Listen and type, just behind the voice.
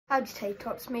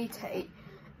Agitator, it's me, Tate,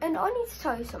 and I need to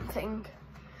tell you something.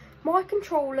 My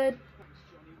controller,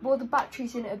 well, the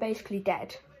batteries in it are basically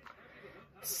dead.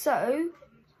 So,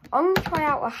 I'm going to try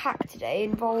out a hack today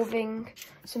involving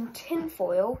some tin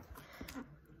foil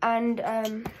and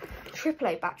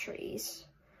AAA batteries.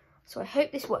 So I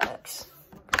hope this works.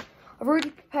 I've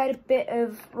already prepared a bit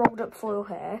of rolled up foil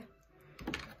here.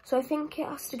 So I think it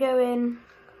has to go in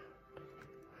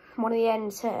one of the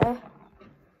ends here.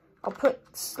 I'll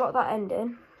slot that end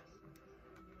in.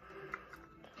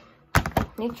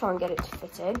 Need to try and get it to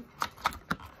fit in.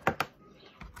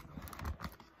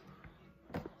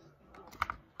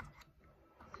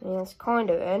 Yeah, it's kind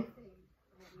of in.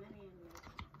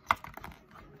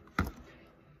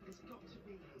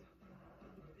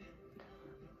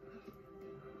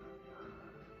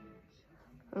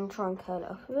 I'm trying to curl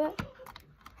it up a bit.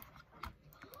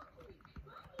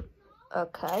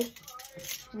 Okay.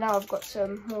 Now I've got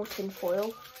some more tin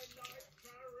foil.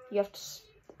 You have to,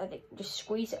 I think, just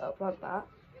squeeze it up like that.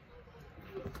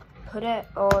 Put it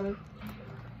on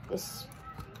this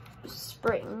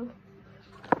spring.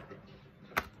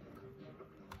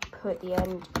 Put the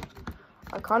end.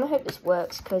 I kind of hope this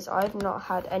works because I've not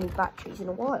had any batteries in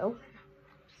a while.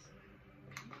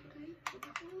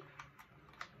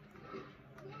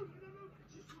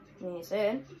 It's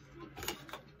in.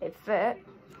 It fit.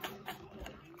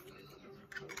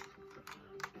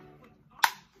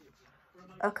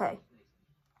 Okay.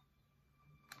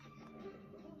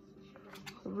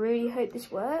 Really hope this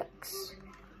works.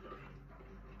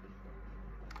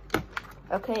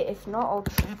 Okay, if not,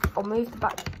 I'll move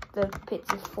the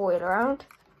bits of foil around.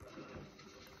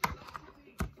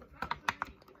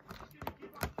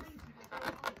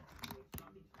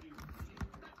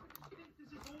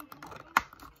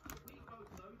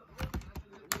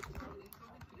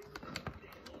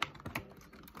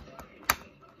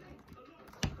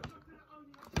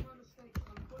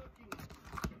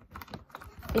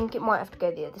 I think it might have to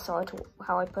go the other side to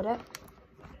how I put it.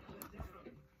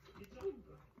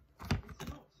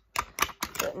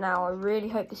 But now I really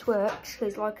hope this works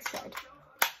because, like I said,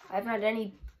 I haven't had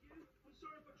any.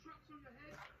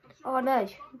 Oh no,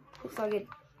 looks like it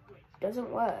doesn't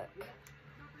work.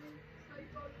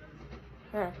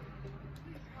 Yeah.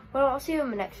 Well, I'll see you in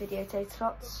my next video,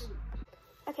 Tater-tots.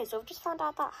 Okay, so I've just found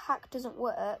out that hack doesn't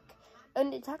work,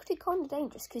 and it's actually kind of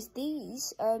dangerous because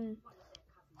these,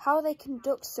 how they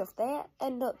conduct stuff, they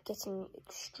end up getting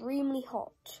extremely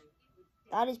hot.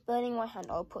 That is burning my hand.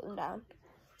 I'll put them down.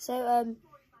 So,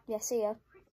 yeah, see ya.